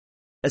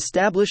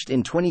Established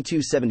in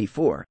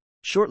 2274,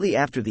 shortly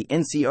after the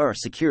NCR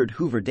secured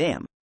Hoover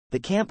Dam, the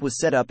camp was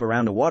set up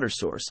around a water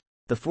source,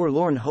 the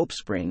Forlorn Hope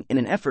Spring, in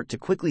an effort to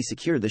quickly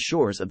secure the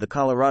shores of the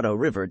Colorado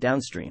River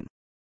downstream.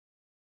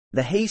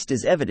 The haste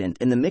is evident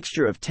in the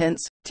mixture of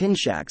tents, tin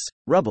shacks,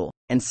 rubble,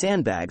 and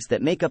sandbags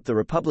that make up the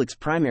Republic's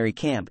primary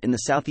camp in the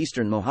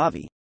southeastern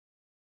Mojave.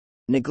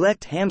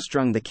 Neglect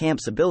hamstrung the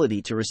camp's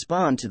ability to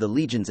respond to the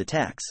Legion's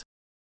attacks.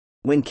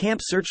 When Camp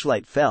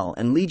Searchlight fell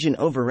and Legion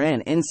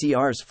overran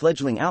NCR's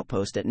fledgling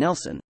outpost at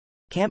Nelson,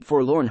 Camp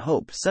Forlorn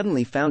Hope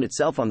suddenly found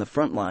itself on the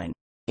front line,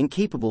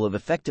 incapable of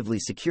effectively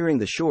securing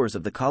the shores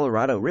of the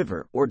Colorado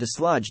River or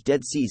dislodge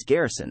Dead Sea's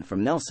garrison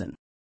from Nelson.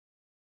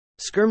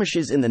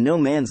 Skirmishes in the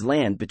no-man's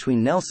land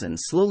between Nelson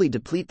slowly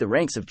deplete the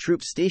ranks of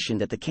troops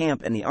stationed at the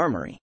camp and the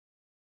armory.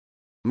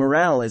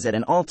 Morale is at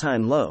an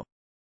all-time low.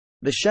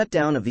 The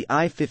shutdown of the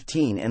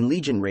I-15 and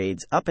Legion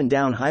raids up and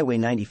down Highway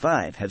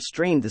 95 have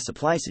strained the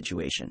supply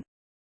situation.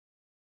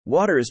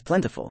 Water is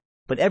plentiful,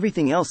 but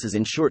everything else is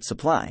in short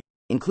supply,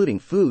 including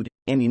food,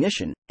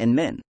 ammunition, and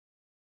men.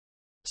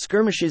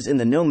 Skirmishes in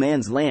the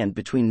no-man's land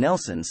between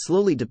Nelson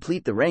slowly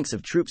deplete the ranks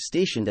of troops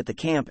stationed at the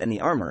camp and the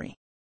armory.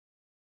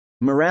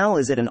 Morale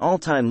is at an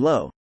all-time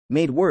low,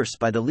 made worse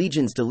by the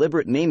Legion's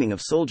deliberate maiming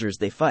of soldiers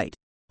they fight,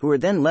 who are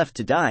then left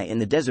to die in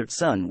the desert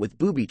sun with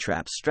booby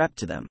traps strapped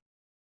to them.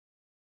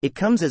 It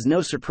comes as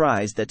no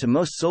surprise that to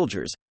most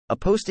soldiers, a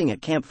posting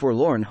at Camp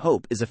Forlorn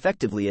Hope is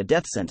effectively a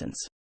death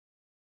sentence.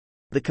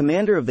 The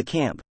commander of the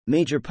camp,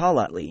 Major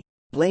Paulotley,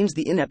 blames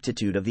the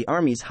ineptitude of the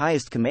Army's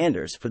highest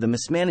commanders for the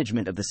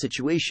mismanagement of the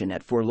situation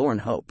at Forlorn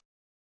Hope.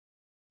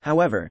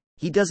 However,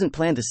 he doesn't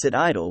plan to sit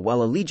idle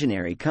while a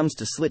legionary comes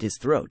to slit his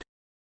throat.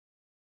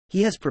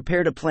 He has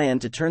prepared a plan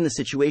to turn the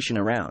situation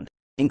around,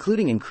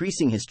 including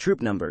increasing his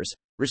troop numbers,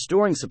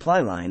 restoring supply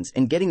lines,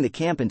 and getting the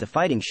camp into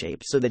fighting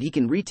shape so that he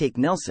can retake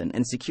Nelson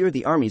and secure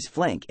the Army's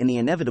flank in the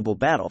inevitable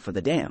battle for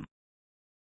the dam.